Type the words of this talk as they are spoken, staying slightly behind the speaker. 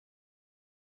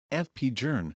FP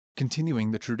Journe,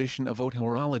 continuing the tradition of Haute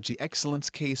Horology Excellence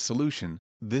Case Solution.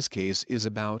 This case is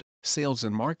about sales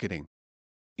and marketing.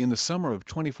 In the summer of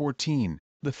 2014,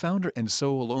 the founder and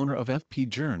sole owner of FP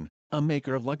Journe, a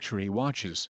maker of luxury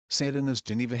watches, sat in his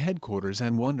Geneva headquarters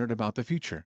and wondered about the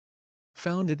future.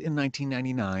 Founded in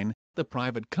 1999, the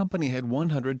private company had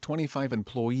 125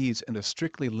 employees and a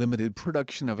strictly limited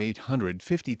production of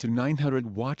 850 to 900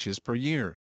 watches per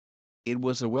year. It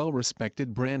was a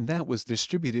well-respected brand that was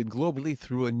distributed globally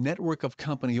through a network of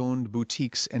company-owned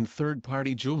boutiques and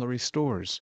third-party jewelry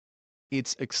stores.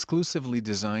 Its exclusively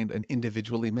designed and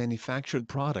individually manufactured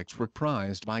products were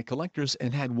prized by collectors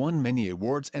and had won many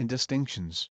awards and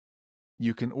distinctions.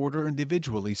 You can order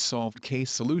individually solved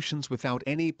case solutions without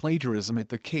any plagiarism at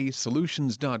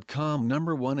thecasesolutions.com.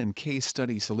 Number 1 in Case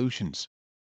Study Solutions.